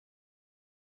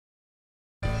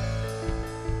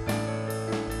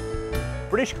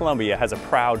British Columbia has a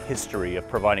proud history of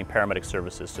providing paramedic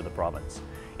services to the province.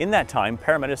 In that time,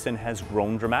 paramedicine has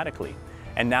grown dramatically,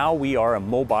 and now we are a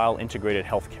mobile integrated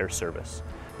healthcare service.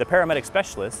 The Paramedic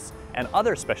Specialists and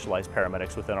other specialized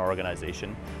paramedics within our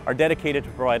organization are dedicated to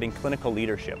providing clinical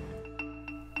leadership.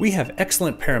 We have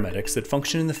excellent paramedics that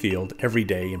function in the field every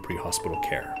day in pre-hospital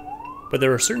care. But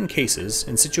there are certain cases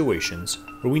and situations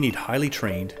where we need highly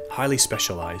trained, highly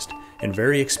specialized, and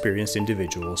very experienced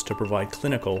individuals to provide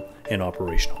clinical and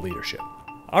operational leadership.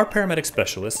 Our paramedic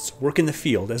specialists work in the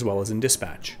field as well as in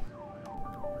dispatch.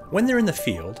 When they're in the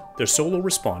field, they're solo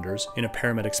responders in a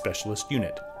paramedic specialist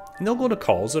unit, and they'll go to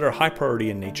calls that are high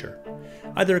priority in nature,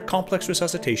 either complex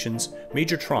resuscitations,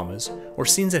 major traumas, or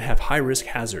scenes that have high-risk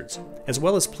hazards, as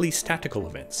well as police tactical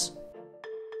events.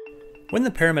 When the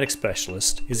paramedic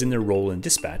specialist is in their role in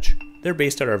dispatch, they're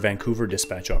based at our Vancouver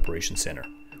Dispatch Operations Centre,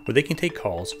 where they can take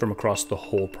calls from across the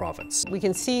whole province. We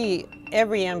can see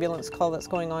every ambulance call that's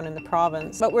going on in the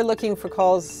province, but we're looking for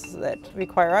calls that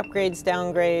require upgrades,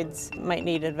 downgrades, might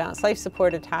need advanced life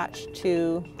support attached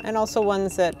to, and also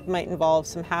ones that might involve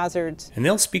some hazards. And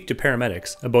they'll speak to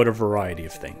paramedics about a variety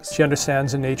of things. She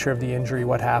understands the nature of the injury,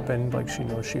 what happened, like she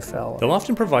knows she fell. They'll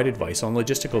often provide advice on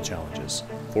logistical challenges,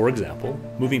 for example,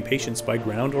 moving patients by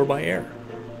ground or by air.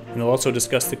 And they'll also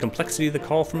discuss the complexity of the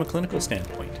call from a clinical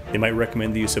standpoint. They might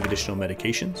recommend the use of additional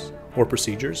medications or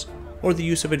procedures, or the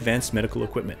use of advanced medical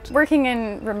equipment. Working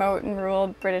in remote and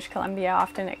rural British Columbia,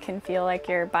 often it can feel like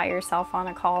you're by yourself on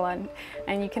a call, and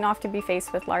you can often be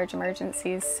faced with large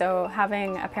emergencies. So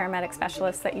having a paramedic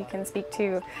specialist that you can speak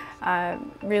to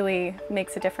really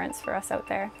makes a difference for us out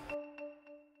there.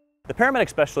 The Paramedic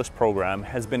Specialist program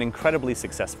has been incredibly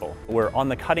successful. We're on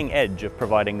the cutting edge of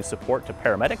providing support to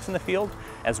paramedics in the field,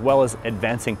 as well as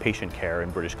advancing patient care in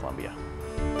British Columbia.